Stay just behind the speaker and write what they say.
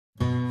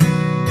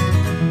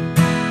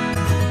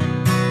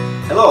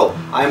Hello,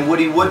 I'm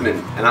Woody Woodman,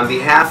 and on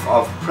behalf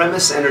of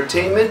Premise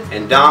Entertainment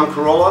and Dom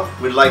Carolla,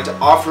 we'd like to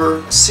offer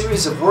a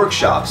series of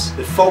workshops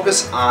that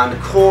focus on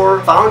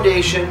core,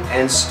 foundation,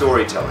 and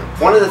storytelling.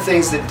 One of the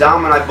things that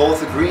Dom and I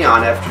both agree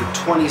on after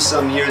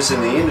 20-some years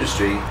in the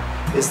industry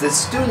is that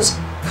students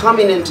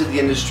coming into the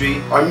industry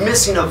are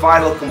missing a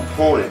vital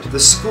component. The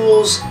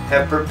schools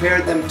have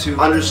prepared them to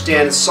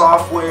understand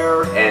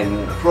software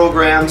and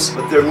programs,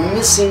 but they're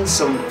missing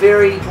some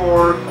very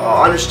core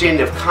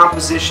understanding of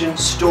composition,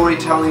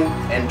 storytelling,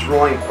 and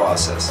drawing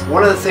process.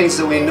 One of the things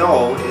that we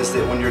know is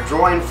that when you're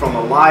drawing from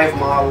a live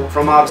model,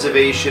 from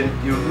observation,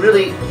 you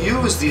really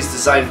use these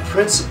design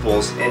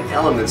principles and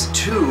elements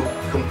to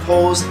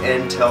compose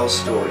and tell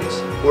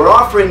stories. We're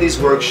offering these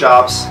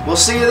workshops. We'll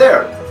see you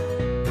there.